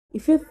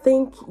If you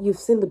think you've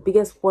seen the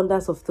biggest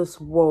wonders of this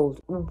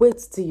world,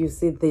 wait till you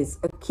see this.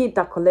 A kid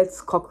that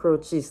collects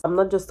cockroaches. I'm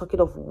not just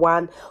talking of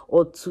one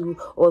or two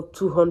or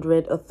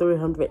 200 or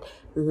 300.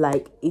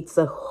 Like, it's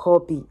a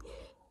hobby.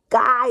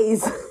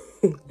 Guys!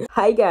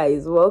 Hi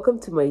guys, welcome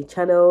to my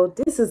channel.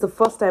 This is the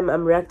first time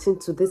I'm reacting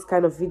to this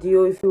kind of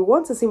video. If you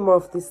want to see more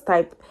of this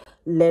type,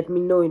 let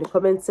me know in the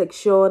comment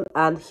section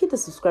and hit the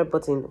subscribe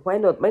button. Why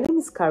not? My name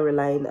is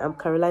Caroline. I'm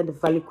Caroline the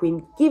Value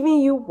Queen,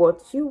 giving you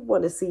what you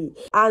want to see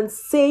and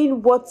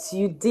saying what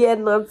you dare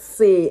not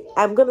say.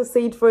 I'm gonna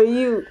say it for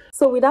you.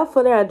 So without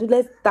further ado,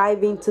 let's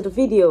dive into the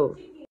video.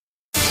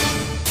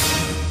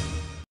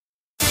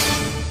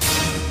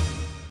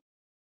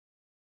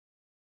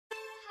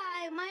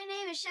 Hi, my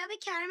name is Shelby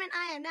Counterman.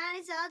 I am 9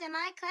 years old and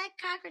I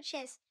collect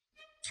cockroaches.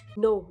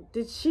 No,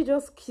 did she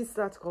just kiss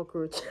that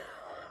cockroach?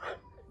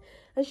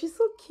 And she's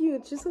so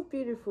cute, she's so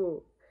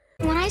beautiful.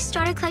 When I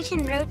started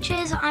collecting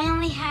roaches, I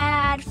only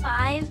had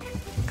 5,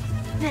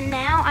 and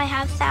now I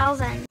have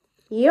thousands.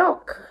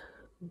 Yuck!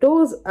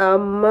 Those are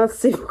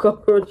massive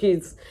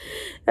cockroaches,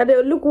 and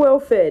they look well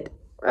fed.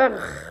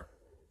 Ugh.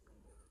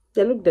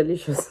 They look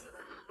delicious.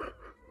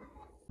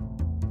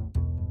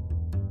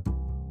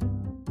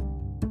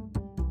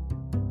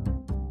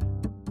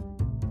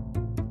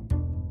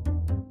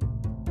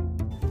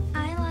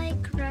 I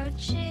like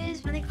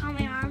roaches. When they crawl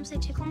my arms, they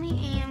tickle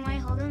me, and when I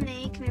hold them, they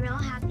make me real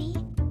happy.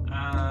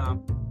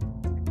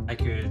 I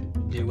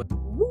could do it.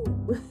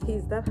 Woo!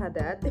 Is that her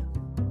dad?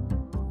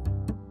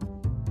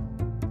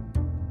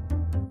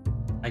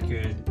 I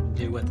could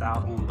do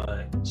without them,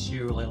 but she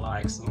really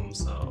likes them,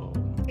 so.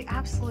 I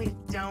absolutely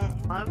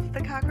don't love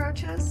the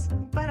cockroaches,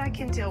 but I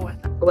can deal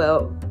with them.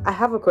 Well, I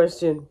have a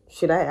question.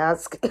 Should I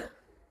ask?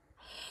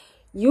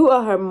 You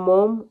are her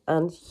mom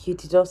and you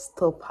did not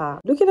stop her.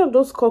 Looking at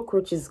those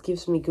cockroaches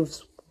gives me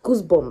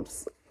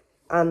goosebumps.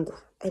 And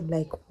I'm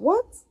like,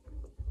 what?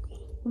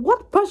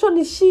 What passion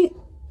is she?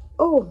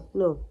 Oh,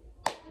 no.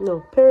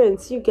 No,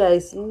 parents, you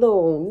guys,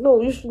 no,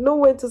 you should know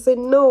when to say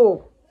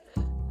no.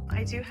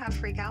 I do have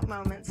freak out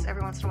moments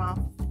every once in a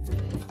while.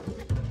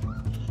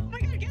 Oh my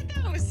god, get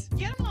those!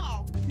 Get them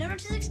all! Number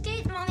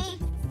 268, Mommy.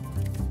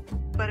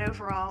 But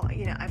overall,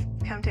 you know, I've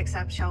come to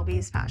accept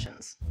Shelby's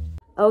passions.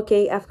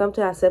 Okay, I've come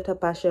to accept her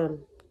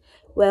passion.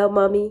 Well,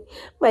 mommy,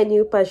 my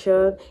new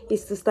passion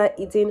is to start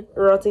eating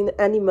rotten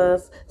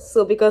animals.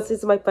 So because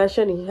it's my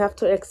passion, you have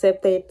to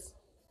accept it.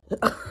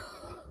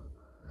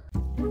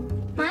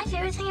 My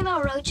favorite thing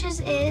about roaches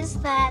is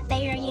that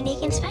they are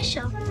unique and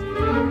special.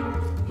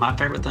 My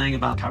favorite thing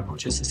about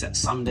cockroaches is that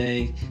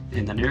someday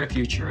in the near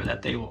future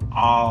that they will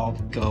all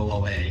go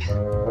away.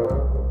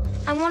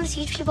 I want to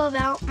teach people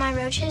about my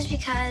roaches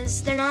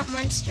because they're not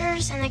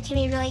monsters and they can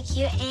be really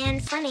cute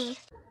and funny.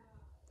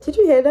 Did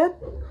you hear that?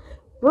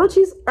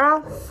 Roaches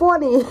are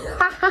funny.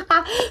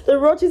 The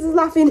roaches is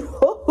laughing.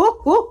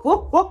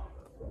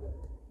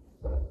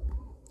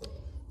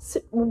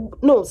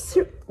 No,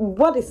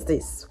 what is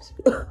this?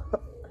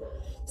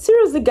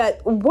 Seriously, guys,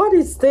 what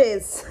is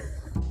this?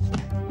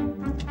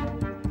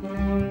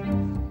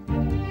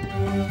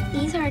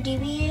 These are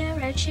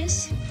dubia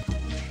roaches.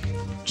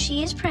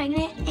 She is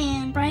pregnant,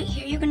 and right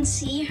here you can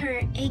see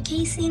her egg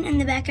casing in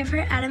the back of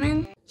her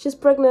abdomen. She's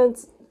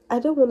pregnant. I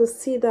don't want to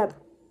see that.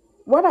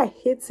 What I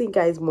hate seeing,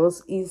 guys,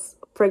 most is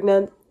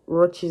pregnant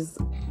roaches.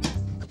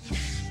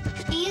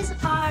 These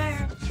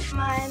are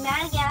my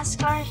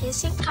Madagascar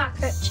hissing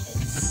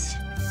cockroaches.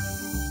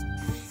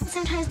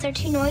 Sometimes they're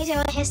too noisy,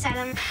 I'll hiss at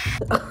them.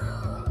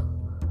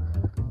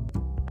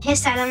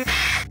 Hiss at them.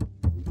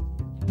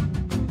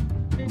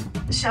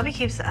 Shelby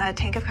keeps a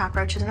tank of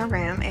cockroaches in her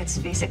room. It's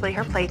basically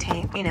her play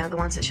tank, you know, the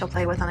ones that she'll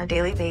play with on a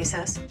daily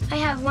basis. I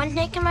have one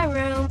tank in my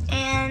room,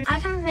 and I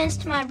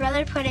convinced my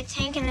brother to put a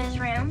tank in his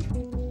room.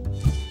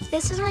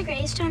 This is my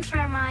gravestone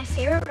for my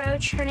favorite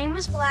roach. Her name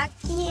was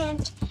Blackie,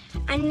 and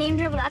I named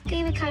her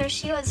Blackie because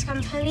she was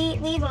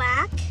completely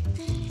black.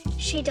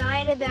 She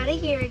died about a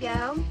year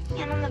ago,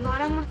 and on the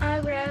bottom I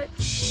wrote,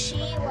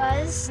 she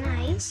was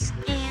nice,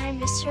 and I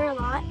missed her a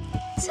lot.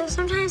 So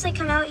sometimes I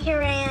come out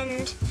here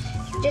and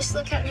just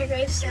look at her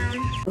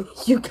gravestone.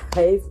 You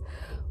guys,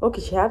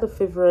 okay, she had a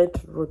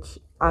favorite roach,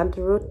 and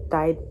the roach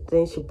died,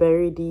 then she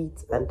buried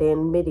it and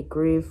then made a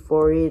grave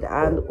for it,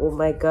 and oh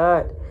my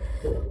god,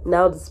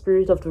 now the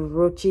spirit of the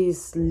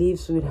roaches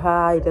lives with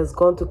her. It has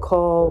gone to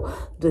call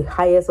the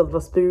highest of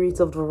the spirits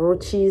of the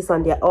roaches,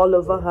 and they're all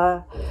over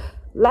her.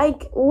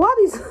 Like, what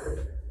is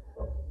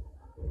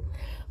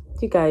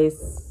you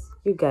guys,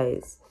 you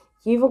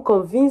even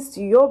convinced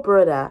your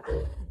brother.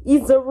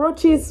 Is the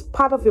roaches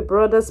part of your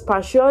brother's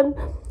passion?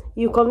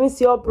 You convince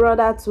your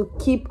brother to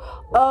keep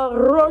a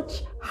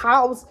roach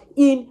house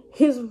in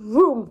his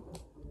room.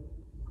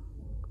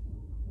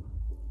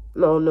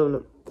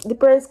 No. The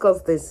parents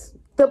caused this.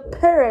 The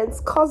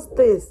parents caused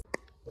this.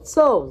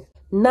 So,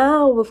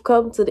 now we've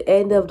come to the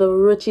end of the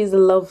roaches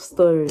love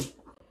story.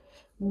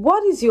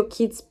 What is your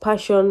kid's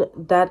passion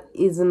that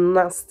is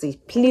nasty?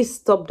 Please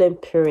stop them,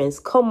 parents.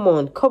 Come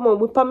on,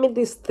 we permit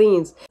these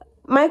things.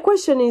 My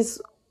question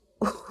is,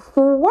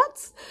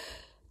 what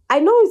I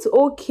know it's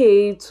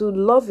okay to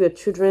love your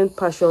children's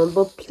passion,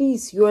 but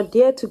please, you are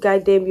there to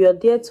guide them. You are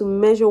there to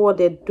measure what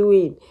they're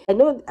doing. I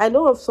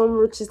know of some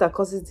roaches that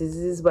causes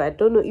diseases, but I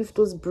don't know if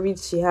those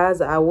breeds she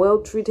has are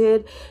well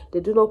treated.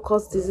 They do not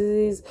cause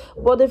diseases,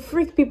 but they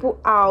freak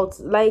people out.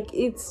 Like,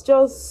 it's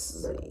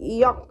just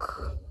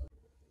yuck.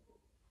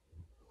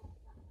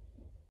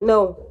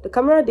 No, the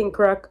camera didn't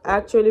crack. I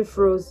actually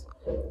froze.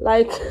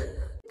 Like,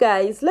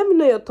 guys, let me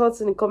know your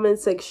thoughts in the comment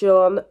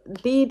section.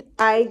 Did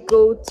I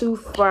go too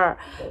far?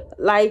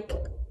 Like,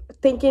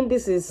 thinking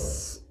this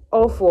is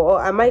awful,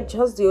 or am I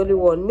just the only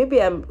one?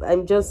 Maybe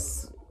I'm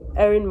just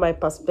airing my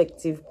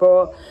perspective,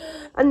 bro.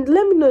 And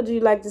let me know, do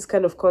you like this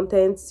kind of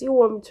content? Do you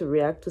want me to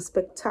react to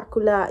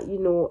spectacular,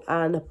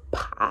 and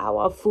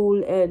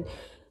powerful and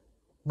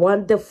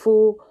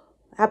wonderful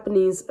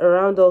happenings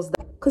around us?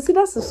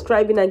 Consider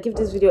subscribing and give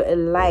this video a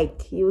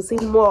like. You'll see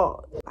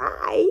more.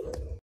 Bye.